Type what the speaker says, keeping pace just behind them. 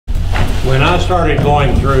when I started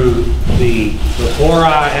going through before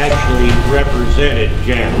I actually represented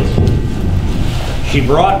Janice, she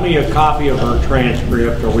brought me a copy of her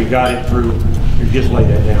transcript, or we got it through, just lay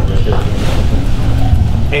that down right there.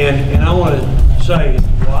 And I want to say,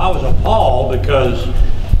 well, I was appalled because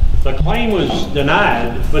the claim was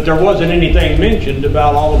denied, but there wasn't anything mentioned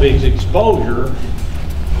about all of his exposure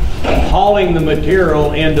hauling the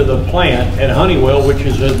material into the plant at Honeywell, which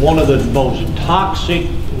is one of the most toxic,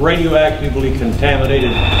 radioactively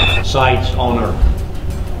contaminated sites on Earth.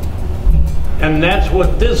 And that's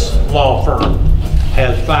what this law firm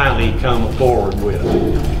has finally come forward with.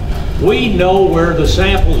 We know where the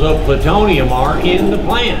samples of plutonium are in the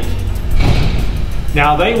plant.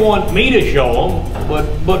 Now they want me to show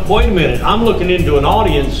them, but wait a minute, I'm looking into an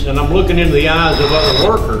audience and I'm looking into the eyes of other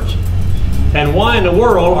workers. And why in the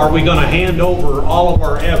world are we going to hand over all of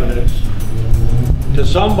our evidence to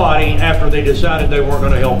somebody after they decided they weren't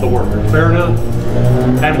going to help the workers? Fair enough?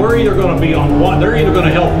 And we're either going to be on one, they're either going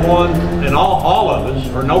to help one and all of us,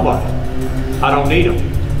 or nobody. I don't need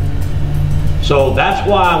them. So that's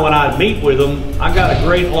why when I meet with them, I got a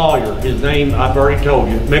great lawyer. His name, I've already told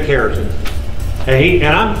you, Mick Harrison.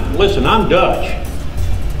 And listen, I'm Dutch.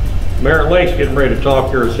 Merritt Lake's getting ready to talk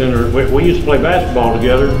here sooner. We used to play basketball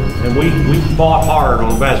together, and we fought hard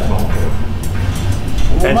on a basketball court.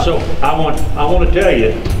 And so I want to tell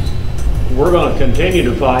you, we're going to continue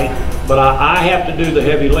to fight, but I have to do the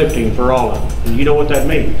heavy lifting for all of them. And you know what that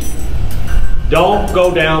means. Don't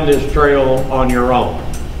go down this trail on your own,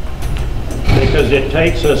 because it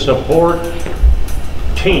takes a support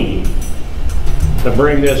team to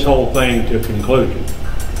bring this whole thing to conclusion.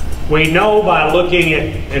 We know by looking at,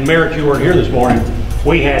 and Merritt, you weren't here this morning,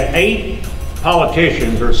 we had 8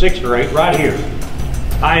 politicians, or 6 or 8 right here.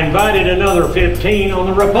 I invited another 15 on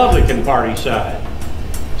the Republican Party side.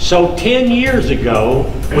 So 10 years ago,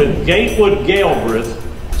 with Gatewood Galbraith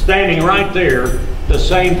standing right there, the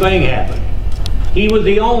same thing happened. He was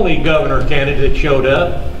the only governor candidate that showed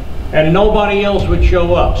up, and nobody else would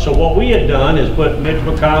show up. So what we had done is put Mitch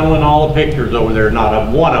McConnell and all the pictures over there. Not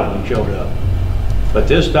one of them showed up. But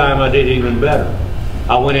this time I did even better.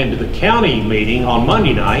 I went into the county meeting on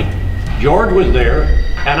Monday night. George was there,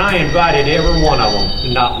 and I invited every one of them,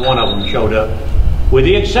 and not one of them showed up, with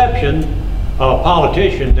the exception of a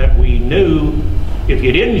politician that we knew if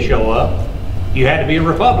you didn't show up, you had to be a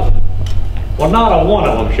Republican. Well, not a one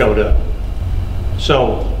of them showed up.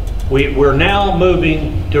 So we're now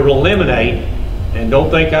moving to eliminate, and don't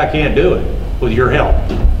think I can't do it with your help,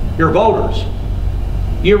 your voters.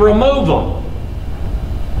 You remove them.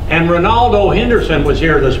 And Ronaldo Henderson was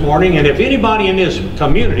here this morning, and if anybody in this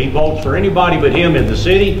community votes for anybody but him in the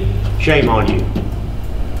city, shame on you.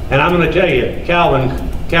 And I'm going to tell you,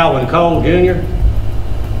 Calvin Cole Jr.,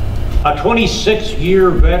 a 26-year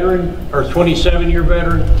veteran, or 27-year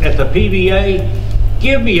veteran at the PBA,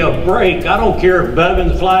 give me a break. I don't care if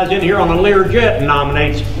Bevins flies in here on a Learjet and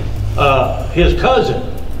nominates his cousin.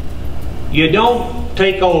 You don't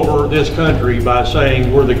take over this country by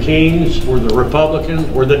saying we're the kings, we're the Republicans,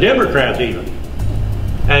 we're the Democrats even,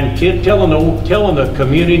 and telling the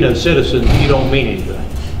community and the citizens you don't mean anything.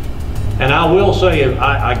 And I will say,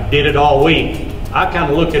 I did it all week, I kind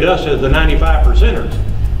of look at us as the 95%ers.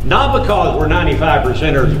 Not because we're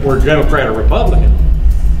 95%ers, we're Democrat or Republican,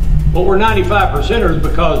 but we're 95%ers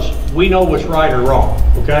because we know what's right or wrong,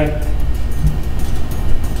 okay?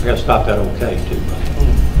 I gotta stop that okay too, buddy.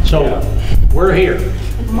 So, yeah. We're here.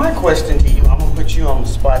 My question to you, I'm going to put you on the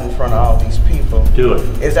spot in front of all these people. Do it.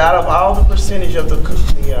 Is out of all the percentage of the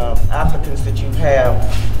applicants that you have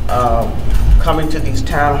coming to these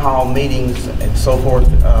town hall meetings and so forth,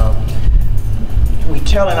 we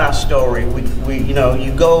telling our story. You know,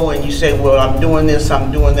 you go and you say, well, I'm doing this,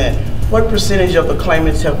 I'm doing that. What percentage of the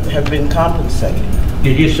claimants have been compensated?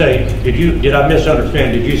 Did you say, did I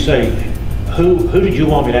misunderstand? Did you say, who did you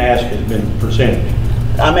want me to ask has been percentage?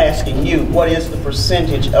 I'm asking you, what is the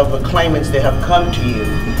percentage of the claimants that have come to you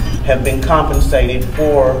have been compensated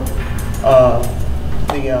for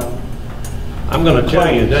I'm going to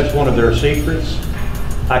tell you, that's one of their secrets.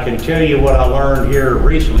 I can tell you what I learned here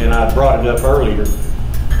recently, and I brought it up earlier,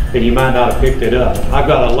 and you might not have picked it up. I've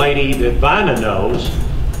got a lady that Vina knows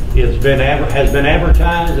has been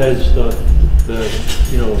advertised as the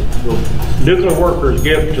nuclear workers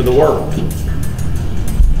give to the world.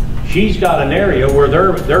 She's got an area where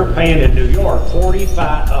they're paying in New York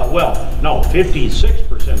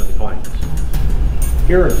 56% of the claims.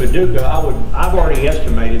 Here in Paducah, I've already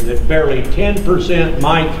estimated that barely 10%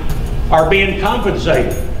 are being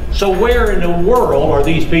compensated. So where in the world are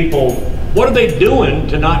these people? What are they doing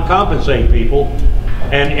to not compensate people?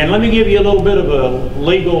 And let me give you a little bit of a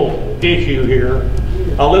legal issue here,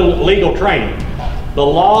 a little legal training. The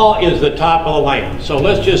law is the top of the land. So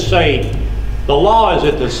let's just say the law is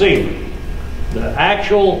at the ceiling, the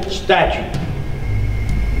actual statute.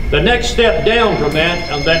 The next step down from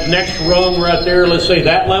that, on that next rung right there, let's say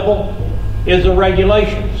that level, is the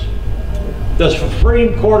regulations. The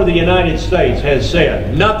Supreme Court of the United States has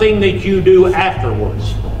said nothing that you do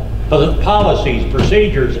afterwards, policies,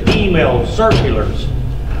 procedures, emails, circulars,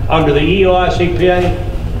 under the USEC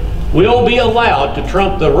will be allowed to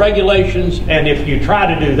trump the regulations, and if you try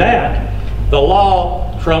to do that, the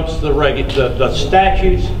law trumps the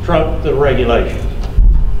statutes trump the regulations.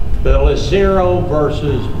 The Lucero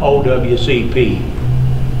versus OWCP,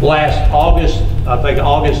 last August, I think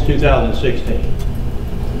August 2016.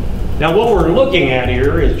 Now what we're looking at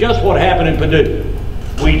here is just what happened in Paducah.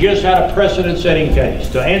 We just had a precedent-setting case.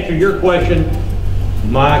 To answer your question,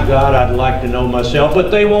 my God, I'd like to know myself,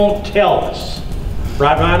 but they won't tell us.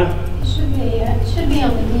 Right, Vander? It should be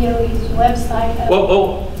on the DOE's website.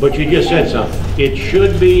 Well, but you just said something. It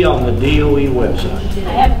should be on the DOE website.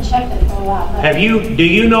 I haven't checked it for a while. Do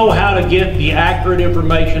you know how to get the accurate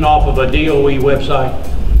information off of a DOE website?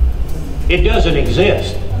 It doesn't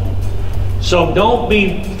exist. So don't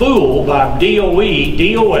be fooled by DOE,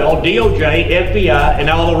 DOL, DOJ, FBI, and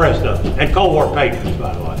all the rest of them. And Cold War patrons,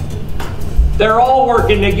 by the way. They're all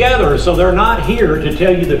working together, so they're not here to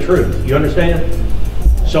tell you the truth. You understand?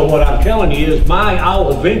 So what I'm telling you is I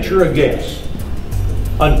will venture a guess.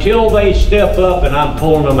 Until they step up and I'm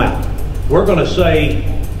pulling them out, we're going to say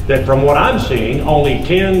that from what I'm seeing, only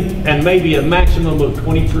 10 and maybe a maximum of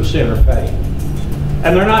 20% are paid.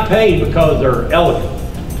 And they're not paid because they're eligible.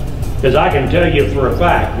 Because I can tell you for a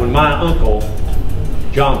fact, when my uncle,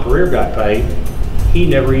 John Pereira, got paid, he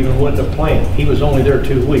never even went to plant. He was only there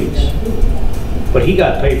 2 weeks. But he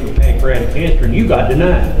got paid for pancreatic cancer and you got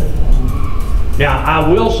denied. Now, I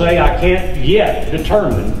will say I can't yet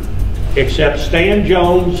determine, except Stan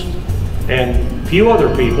Jones and a few other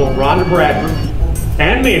people, Rhonda Bradford,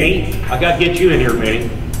 and Minnie, I got to get you in here, Minnie.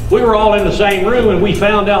 We were all in the same room and we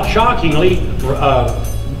found out shockingly,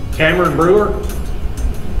 Cameron Brewer,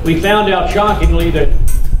 we found out shockingly that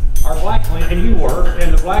our black claimants, and you were,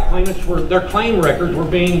 and the black claimants were, their claim records were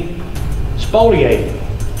being spoliated.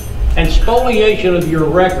 And spoliation of your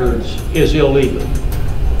records is illegal.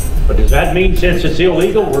 But does that mean since it's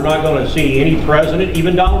illegal, we're not going to see any president,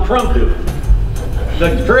 even Donald Trump, do it?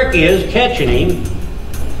 The trick is catching him,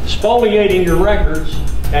 spoliating your records,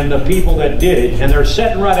 and the people that did it, and they're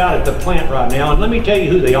sitting right out at the plant right now, and let me tell you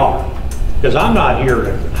who they are, because I'm not here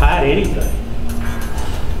to hide anything.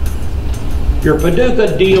 Your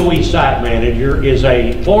Paducah DOE site manager is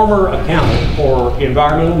a former accountant for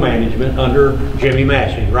environmental management under Jimmy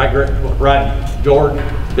Massey, right, George?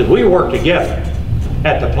 Because we work together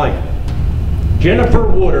at the plant. Jennifer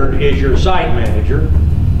Woodard is your site manager.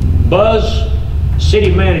 Buzz,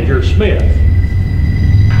 City Commissioner Smith,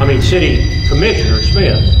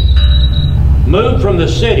 moved from the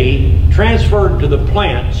city, transferred to the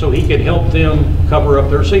plant so he could help them cover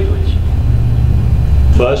up their secrets.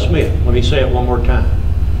 Buzz Smith, let me say it one more time.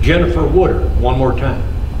 Jennifer Woodard, one more time.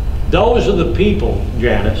 Those are the people,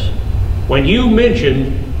 Janice, when you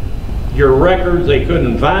mentioned your records, they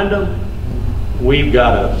couldn't find them, we've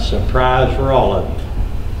got a surprise for all of you.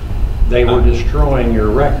 They were destroying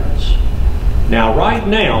your records. Now, right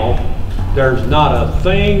now, there's not a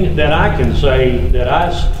thing that I can say that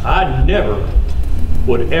I never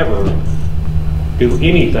would ever do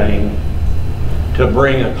anything to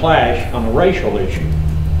bring a clash on a racial issue.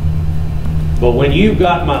 But when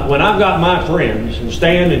I've got my friends, and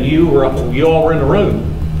Stan and you all were in the room,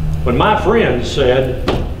 when my friends said,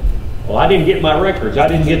 well, I didn't get my records, I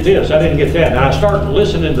didn't get this, I didn't get that, and I started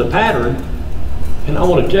listening to the pattern, and I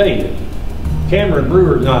want to tell you, Cameron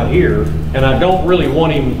Brewer's not here, and I don't really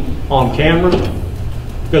want him on camera,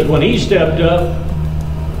 because when he stepped up,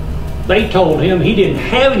 they told him he didn't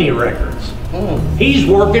have any records. He's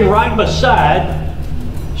working right beside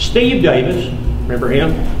Steve Davis, remember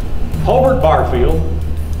him? Hobart Barfield,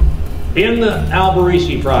 in the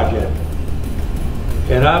Alberisi project.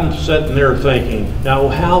 And I'm sitting there thinking, now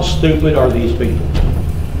how stupid are these people?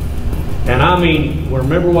 And I mean,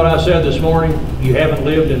 remember what I said this morning? You haven't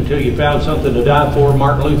lived until you found something to die for,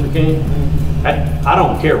 Martin Luther King? I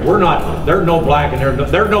don't care, there's no black and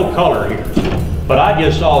there's no color here. But I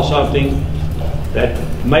just saw something that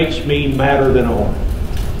makes me madder than a hornet.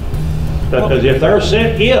 Because if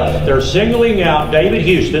they're singling out David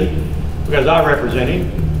Houston, because I represent him,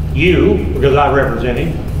 you, because I represent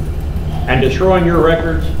him, and destroying your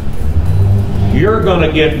records, you're going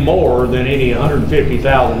to get more than any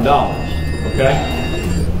 $150,000, okay?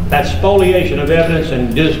 That's spoliation of evidence,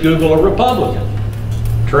 and just Google a Republican.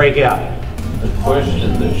 Trey Gowdy. The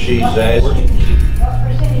question that she's asking, What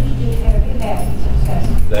percentage do you have success?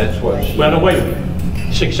 that's what she... Well, no, wait a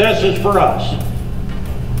minute. Successes for us.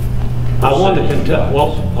 I won the Kentucky,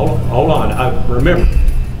 well, hold on, remember.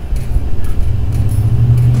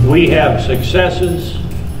 We have successes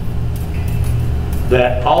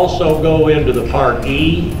that also go into the Part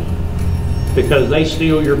E because they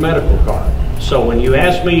steal your medical card. So when you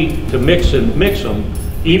ask me to mix them,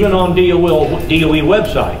 even on DOE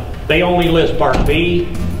website, they only list Part B,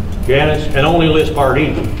 Janice, and only list Part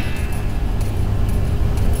E.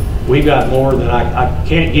 We've got more than I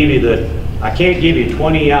can't give you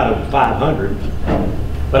 20 out of 500,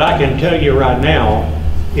 but I can tell you right now,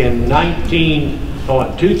 in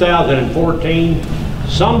 2014,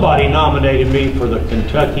 somebody nominated me for the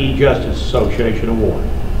Kentucky Justice Association Award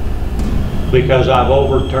because I've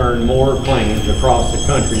overturned more claims across the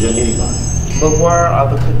country than anybody. But where are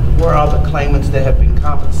the claimants that have been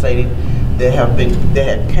compensated,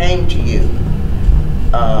 that came to you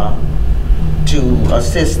to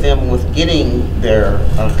assist them with getting their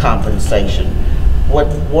compensation?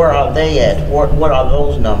 Where are they at? What are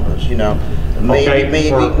those numbers? You know, maybe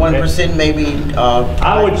 1%, maybe.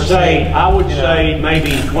 I would say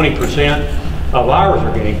maybe 20% of ours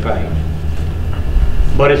are getting paid.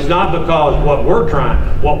 But it's not because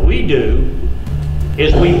what we do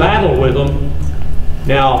is we battle with them.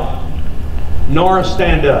 Now, Nora,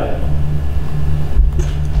 stand up.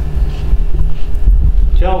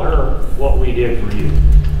 Tell her what we did for you.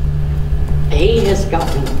 He has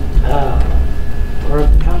gotten, for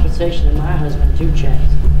the compensation of my husband, 2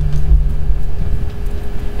 checks.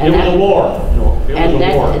 It was a war. It was a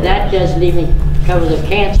war. That doesn't even cover the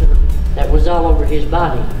cancer that was all over his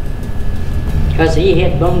body. Because he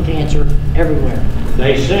had bone cancer everywhere.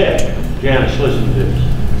 They said, Janice, listen to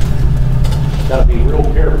this. Got to be real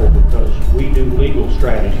careful because we do legal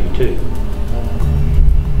strategy too.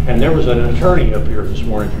 And there was an attorney up here this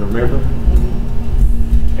morning, if you remember.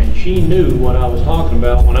 And she knew what I was talking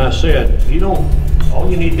about when I said, all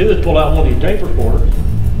you need to do is pull out one of your tape recorders,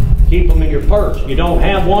 keep them in your purse. You don't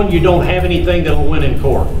have one, you don't have anything that'll win in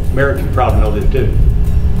court. Merritt, you probably know this too.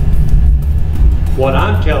 What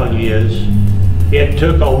I'm telling you is, it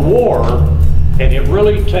took a war, and it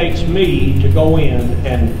really takes me to go in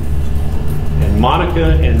and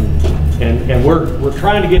Monica and we're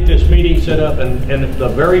trying to get this meeting set up, and the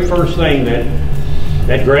very first thing that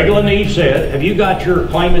Greg Laneeve said, have you got your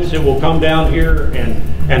claimants that will come down here,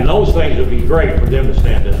 and those things would be great for them to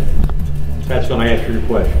stand up. That's going to answer your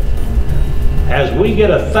question. As we get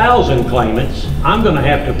 1,000 claimants, I'm going to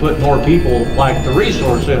have to put more people like the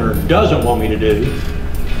Resource Center doesn't want me to do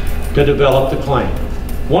to develop the claim.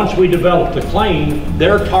 Once we develop the claim,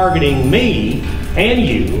 they're targeting me and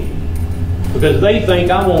you because they think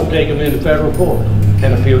I won't take them into federal court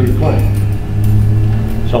and appeal your claim.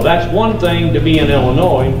 So that's one thing to be in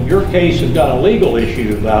Illinois. Your case has got a legal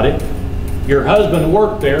issue about it. Your husband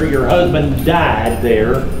worked there, your husband died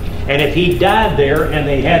there, and if he died there and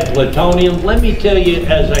they had plutonium, let me tell you,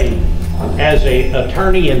 as a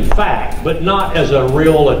attorney in fact, but not as a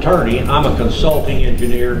real attorney, I'm a consulting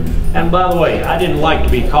engineer, and by the way, I didn't like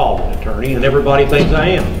to be called an attorney, and everybody thinks I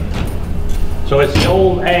am. So it's the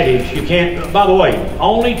old adage, you can't, by the way,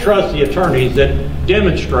 only trust the attorneys that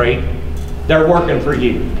demonstrate they're working for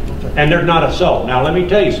you, and they're not a soul. Now let me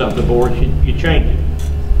tell you something, board, you change it.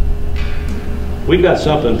 We've got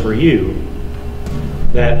something for you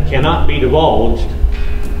that cannot be divulged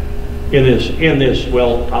in this,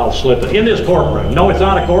 well, I'll slip it, in this courtroom. No, it's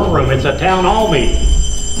not a courtroom, it's a town hall meeting.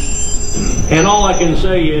 And all I can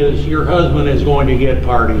say is your husband is going to get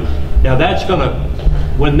Part E. Now that's gonna,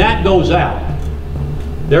 when that goes out,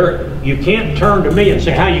 you can't turn to me and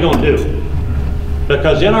say, how you gonna do it?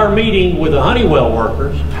 Because in our meeting with the Honeywell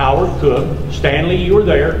workers, Howard, Cook, Stanley, you were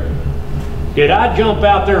there, did I jump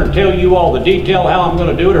out there and tell you all the detail how I'm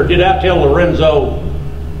gonna do it, or did I tell Lorenzo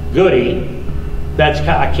Goody,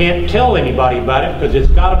 I can't tell anybody about it because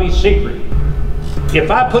it's got to be secret.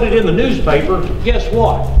 If I put it in the newspaper, guess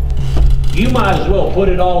what? You might as well put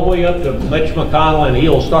it all the way up to Mitch McConnell and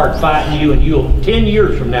he'll start fighting you, and 10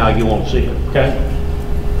 years from now you won't see it, okay?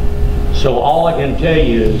 So all I can tell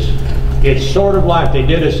you is, it's sort of like they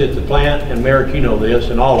did us at the plant, and Merritt, you know this,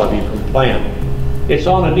 and all of you from the plant. It's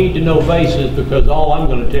on a need-to-know basis because all I'm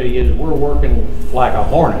going to tell you is we're working like a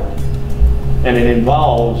hornet, and it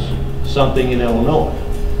involves something in Illinois.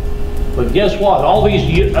 But guess what? All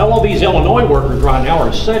these Illinois workers right now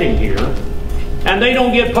are sitting here, and they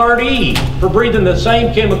don't get Part E for breathing the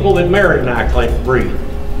same chemical that Merritt and I breathe.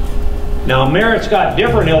 Now Merritt's got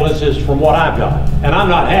different illnesses from what I've got. and I'm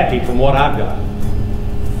not happy from what I've got.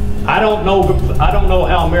 I don't know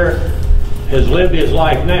how Merritt has lived his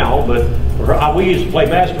life now, but we used to play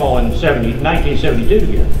basketball in 1972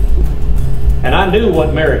 together. And I knew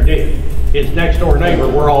what Merritt did. His next door neighbor,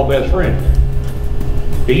 we're all best friends.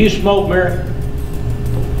 Do you smoke, Merritt?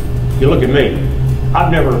 You look at me.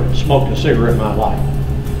 I've never smoked a cigarette in my life.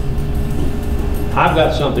 I've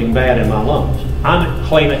got something bad in my lungs. I'm at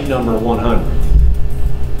claimant number 100.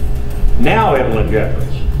 Now, Evelyn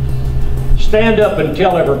Jeffers, stand up and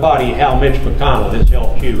tell everybody how Mitch McConnell has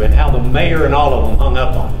helped you and how the mayor and all of them hung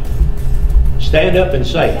up on you. Stand up and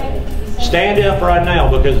say it. Stand up right now,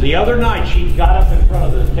 because the other night she got up in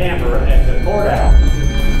front of the camera at the courthouse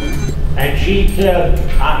and she said,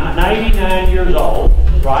 I'm 89 years old,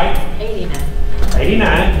 right? 89. 10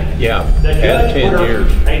 89.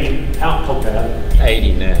 years. 80, okay.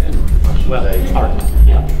 89. Well, all right.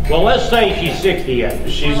 Yeah. Well, let's say she's 68.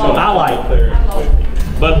 She's I like her.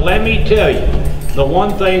 But let me tell you, the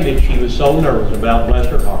one thing that she was so nervous about, bless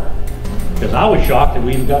her heart, because I was shocked that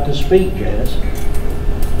we even got to speak, Janice.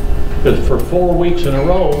 Because for 4 weeks in a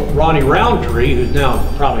row, Ronnie Roundtree, who's now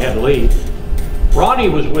probably had to leave, Ronnie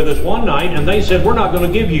was with us one night and they said, we're not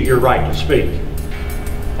going to give you your right to speak.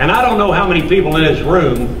 And I don't know how many people in this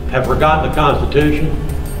room have forgotten the Constitution,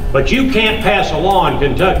 but you can't pass a law in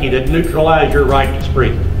Kentucky that neutralizes your right to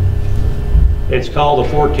speak. It's called the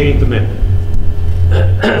 14th Amendment.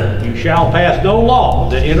 You shall pass no law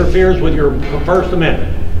that interferes with your First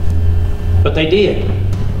Amendment. But they did.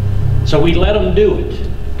 So we let them do it.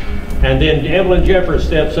 And then Evelyn Jeffers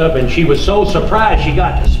steps up and she was so surprised she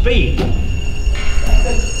got to speak.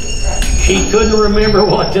 She couldn't remember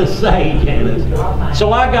what to say, Janice.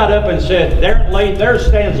 So I got up and said, there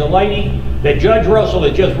stands a lady that Judge Russell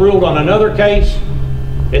has just ruled on another case.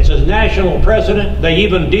 It's a national precedent.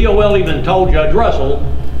 DOL even told Judge Russell,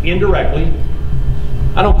 indirectly,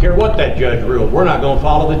 I don't care what that judge ruled, we're not going to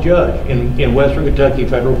follow the judge in Western Kentucky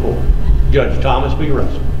Federal Court, Judge Thomas B.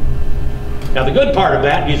 Russell. Now the good part of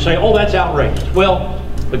that, you say, oh, that's outrageous. Well,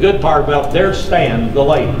 the good part about there stands the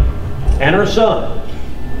lady and her son.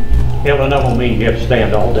 Evelyn, I don't mean you have to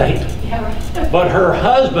stand all day. But her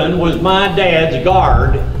husband was my dad's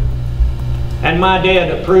guard, and my dad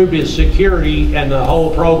approved his security and the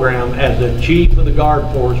whole program as the chief of the guard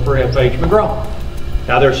force for F.H. McGraw.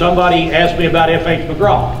 Now there's somebody asked me about F.H.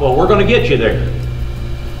 McGraw. Well, we're going to get you there.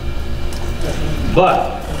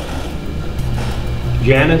 But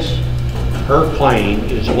Janice, her claim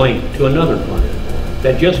is linked to another claim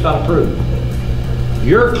that just got approved.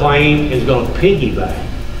 Your claim is going to piggyback.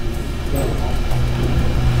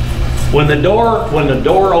 When the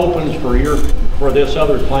door opens for this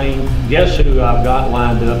other claim, guess who I've got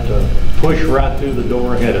lined up to push right through the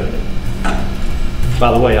door ahead of me?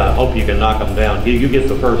 By the way, I hope you can knock them down. You get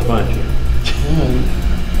the first punch here.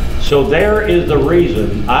 So there is the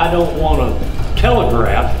reason I don't want to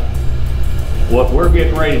telegraph what we're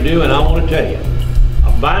getting ready to do, and I want to tell you.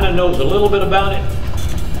 Vina knows a little bit about it.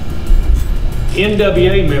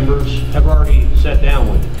 NWA members have already sat down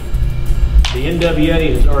with it. The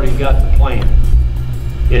NWA has already got the plan.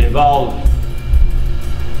 It involves,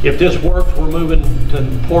 if this works, we're moving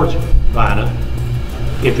to Portsmouth, Vina.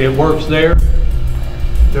 If it works there,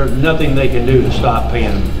 there's nothing they can do to stop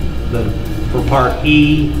paying for Part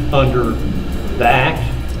E under the Act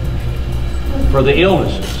for the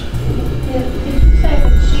illnesses. Did you say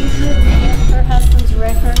that she couldn't get her husband's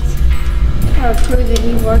records or prove that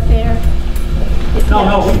he worked there?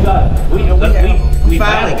 No, we got it. We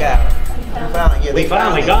finally got it. We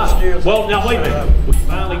finally got it. Well, now wait a minute. We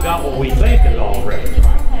finally got what we think is all records, You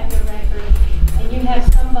right? don't have your records, and you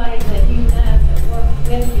have somebody that you know that worked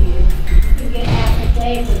with you, you get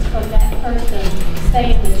affidavits from that person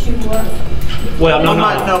saying that you worked. Well, no.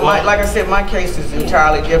 Like I said, my case is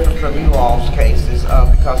entirely different from you all's cases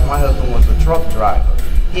because my husband was a truck driver.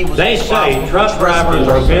 They say truck drivers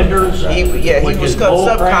are vendors. He was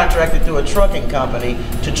subcontracted to a trucking company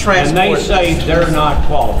to transport. And they say they're not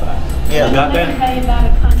qualified. Yeah. Let me tell you about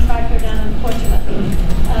a contractor down in Portsmouth,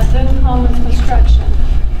 Boone Coleman's Construction.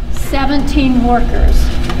 17 workers.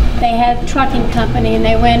 They had a trucking company and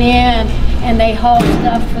they went in and they hauled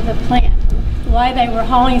stuff for the plant. While they were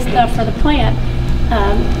hauling stuff for the plant,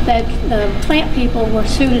 the plant people were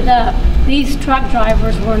suited up. These truck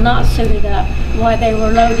drivers were not suited up while they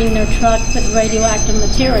were loading their truck with radioactive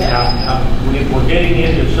material. Now, we're getting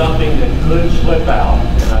into something that could slip out,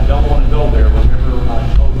 and I don't want to go there. Remember,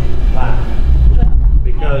 I told you last.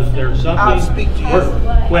 Because there's something. I'll speak to you.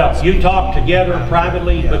 Well, you talk together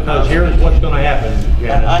privately because here's what's going to happen,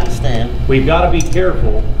 Janice. I understand. We've got to be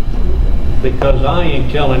careful because I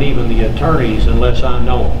ain't telling even the attorneys unless I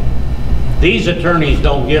know them. These attorneys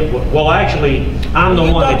don't get what, well, actually, I'm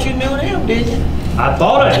the one that... You thought you knew them, did you? I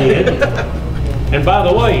thought I did. And by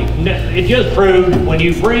the way, it just proved when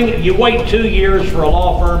you wait 2 years for a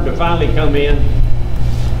law firm to finally come in,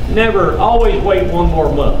 always wait 1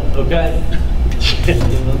 more month, okay?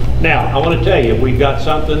 Now, I want to tell you, we've got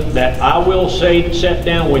something that I will set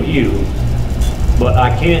down with you, but I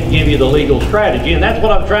can't give you the legal strategy, and that's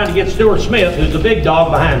what I'm trying to get Stuart Smith, who's the big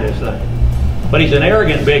dog behind this thing. But he's an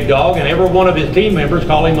arrogant big dog, and every one of his team members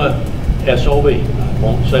call him a SOB. I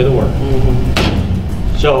won't say the word.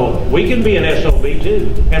 So we can be an SOB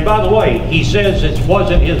too. And by the way, he says it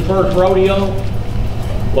wasn't his first rodeo.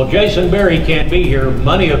 Well, Jason Berry can't be here.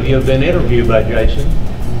 Many of you have been interviewed by Jason.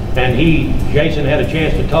 And Jason had a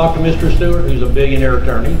chance to talk to Mr. Stewart, who's a billionaire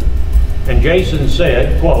attorney. And Jason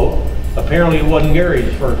said, quote, apparently it wasn't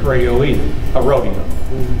Gary's first rodeo either, a rodeo.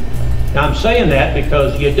 Now I'm saying that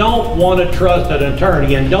because you don't want to trust an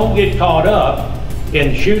attorney, and don't get caught up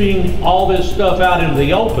in shooting all this stuff out into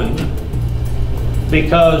the open,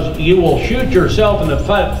 because you will shoot yourself in the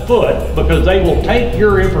foot, because they will take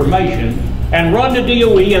your information and run to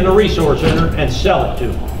DOE and the Resource Center and sell it to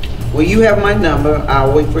them. Well, you have my number.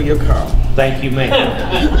 I'll wait for your call. Thank you, ma'am.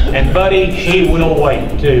 And buddy, she will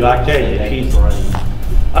wait too. I tell you, she's right.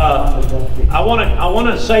 I want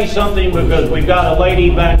to say something, because we've got a lady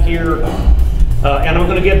back here, and I'm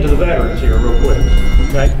going to get to the veterans here real quick.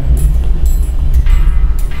 Okay.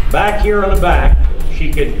 Back here on the back,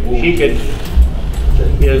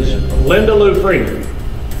 is Linda Lou Freeman.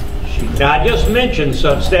 Now I just mentioned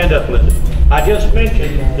stand up, Linda. I just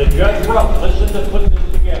mentioned that Judge Russell, listen to put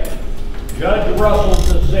this together. Judge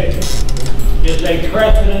Russell's decision is a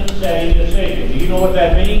precedent-setting decision. Do you know what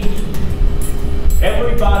that means?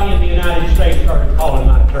 Everybody in the United States started calling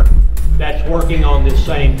my attorney that's working on this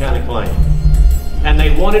same kind of claim. And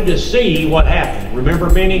they wanted to see what happened. Remember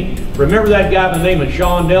that guy by the name of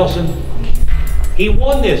Sean Nelson? He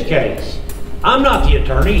won this case. I'm not the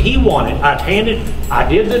attorney, he won it. I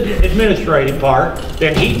did the administrative part,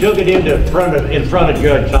 then he took it in front of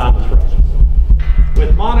Judge Thomas Russell.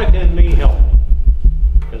 With Monica and me helping.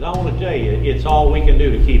 Because I want to tell you, it's all we can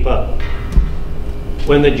do to keep up.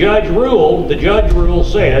 When the judge ruled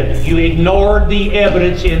said you ignored the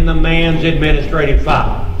evidence in the man's administrative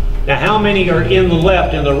file. Now how many are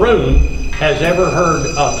left in the room has ever heard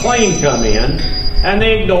a claim come in and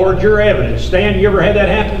they ignored your evidence? Stan, you ever had that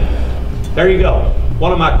happen? There you go.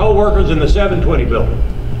 One of my co-workers in the 720 building.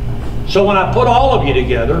 So when I put all of you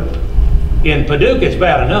together, in Paducah it's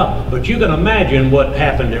bad enough, but you can imagine what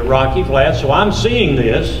happened at Rocky Flats. So I'm seeing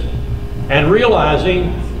this and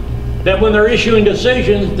realizing that when they're issuing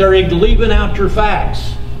decisions, they're leaving out your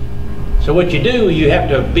facts. So what you do, you have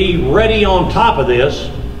to be ready on top of this,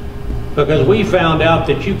 because we found out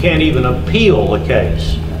that you can't even appeal the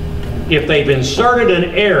case if they've inserted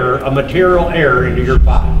an error, a material error, into your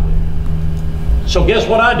file. So guess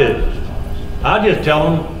what I do? I just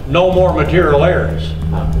tell them, no more material errors.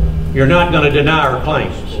 You're not going to deny our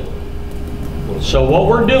claims. So what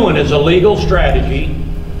we're doing is a legal strategy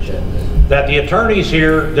that the attorneys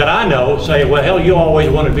here that I know say, well, hell, you always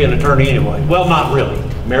wanted to be an attorney anyway. Well, not really,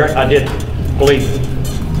 Merritt, I didn't, believe me.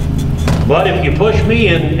 But if you push me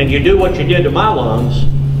in and you do what you did to my lungs,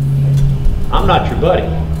 I'm not your buddy.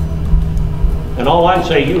 And all I'd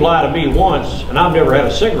say, you lie to me once, and I've never had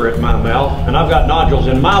a cigarette in my mouth, and I've got nodules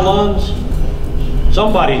in my lungs,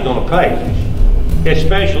 somebody's going to pay.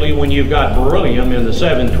 Especially when you've got beryllium in the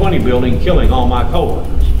 720 building killing all my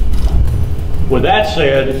coworkers. With that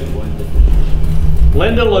said,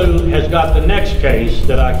 Linda Lou has got the next case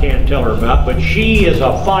that I can't tell her about, but she is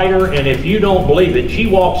a fighter, and if you don't believe it, she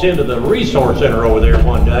walks into the Resource Center over there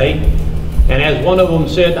one day, and as one of them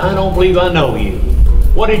said, I don't believe I know you.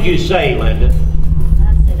 What did you say, Linda?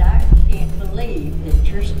 I said, I can't believe that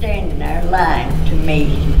you're standing there lying to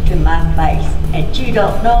me, to my face, and you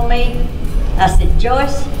don't know me. I said,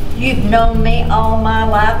 Joyce, you've known me all my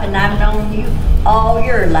life, and I've known you all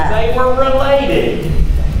your life. They were related.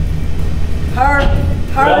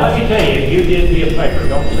 Well, let me tell you, you did me a favor.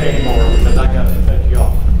 Don't say anymore, because I got to cut you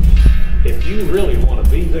off. If you really want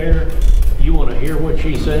to be there, you want to hear what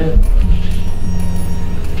she said,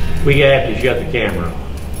 we have to shut the camera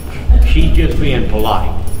off. She's just being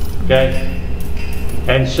polite, okay?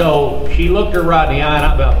 And so she looked her right in the eye, and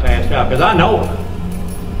I about passed out, because I know her.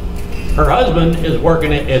 Her husband was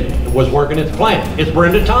working at the plant. It's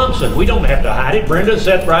Brenda Thompson. We don't have to hide it. Brenda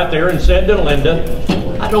sat right there and said to Linda,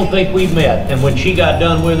 I don't think we've met. And when she got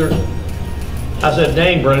done with her, I said,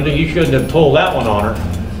 dang, Brenda, you shouldn't have pulled that one on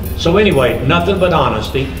her. So anyway, nothing but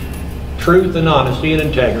honesty, truth and honesty and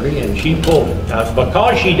integrity, and she pulled it. Now,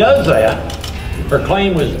 because she does that, Her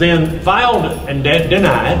claim was then filed and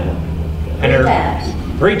denied.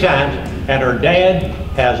 And three times. And her dad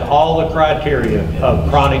has all the criteria of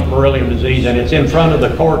chronic beryllium disease, and it's in front of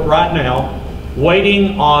the court right now,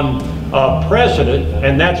 waiting on precedent,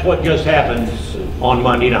 and that's what just happened on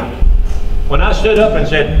Monday night. When I stood up and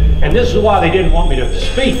said, and this is why they didn't want me to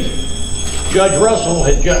speak, Judge Russell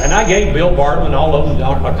had and I gave Bill Bartlett and all of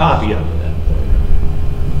them a copy of it.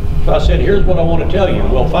 So I said, here's what I want to tell you.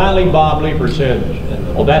 Well, finally Bob Leeper said,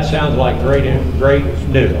 well, that sounds like great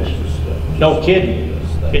news. No kidding.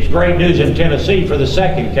 It's great news in Tennessee for the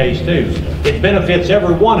second case too. It benefits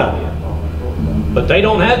every one of you. But they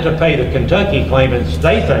don't have to pay the Kentucky claimants,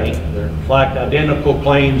 they think, like identical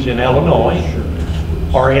claims in Illinois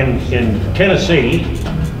or in Tennessee.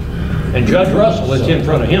 And Judge Russell is in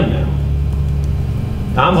front of him now.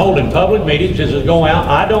 I'm holding public meetings. This is going out.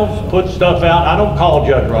 I don't put stuff out. I don't call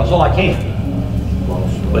Judge Russell. I can't.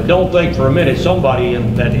 But don't think for a minute somebody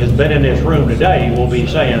that has been in this room today will be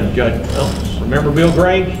saying, Judge, oh, remember Bill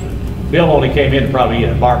Graves? Bill only came in to probably eat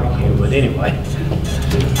a barbecue, but anyway,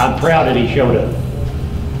 I'm proud that he showed up.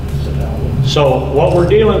 So what we're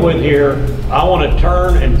dealing with here, I want to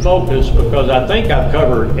turn and focus because I think I've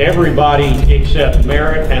covered everybody except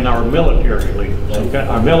Merritt and our military leaders. Okay?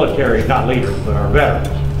 Our military, not leaders, but our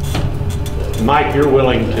veterans. Mike, you're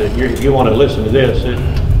willing to, you want to listen to this.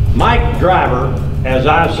 Mike Driver, as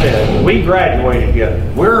I said, we graduated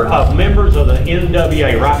together. We're members of the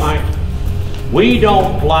NWA, right, Mike? We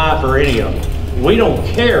don't fly for any of them. We don't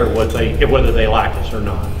care whether they like us or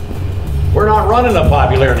not. We're not running a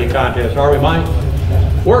popularity contest, are we, Mike?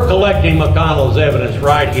 We're collecting McConnell's evidence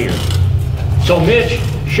right here. So Mitch,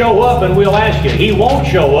 show up and we'll ask you. He won't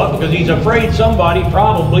show up because he's afraid somebody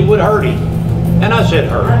probably would hurt him. And I said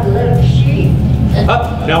hurt. I love sheep.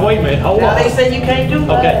 Now wait a minute, hold on. Now they say you can't do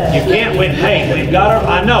that. Okay, you can't win. Hey, we've got to,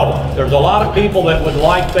 I know, there's a lot of people that would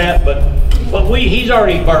like that, but he's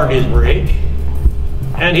already burned his bridge.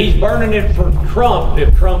 And he's burning it for Trump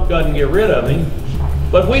if Trump doesn't get rid of him.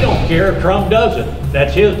 But we don't care if Trump doesn't.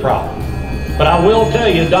 That's his problem. But I will tell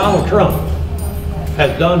you, Donald Trump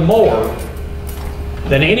has done more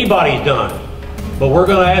than anybody's done. But we're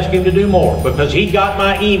going to ask him to do more because he got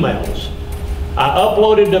my emails. I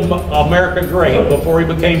uploaded to America Great before he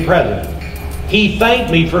became president. He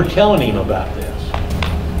thanked me for telling him about this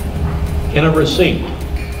in a receipt.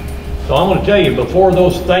 So I'm going to tell you, before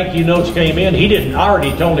those thank you notes came in, he didn't. I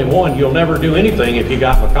already told him, one, you'll never do anything if you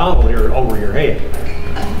got McConnell here over your head.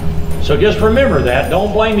 So just remember that.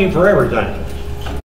 Don't blame him for everything.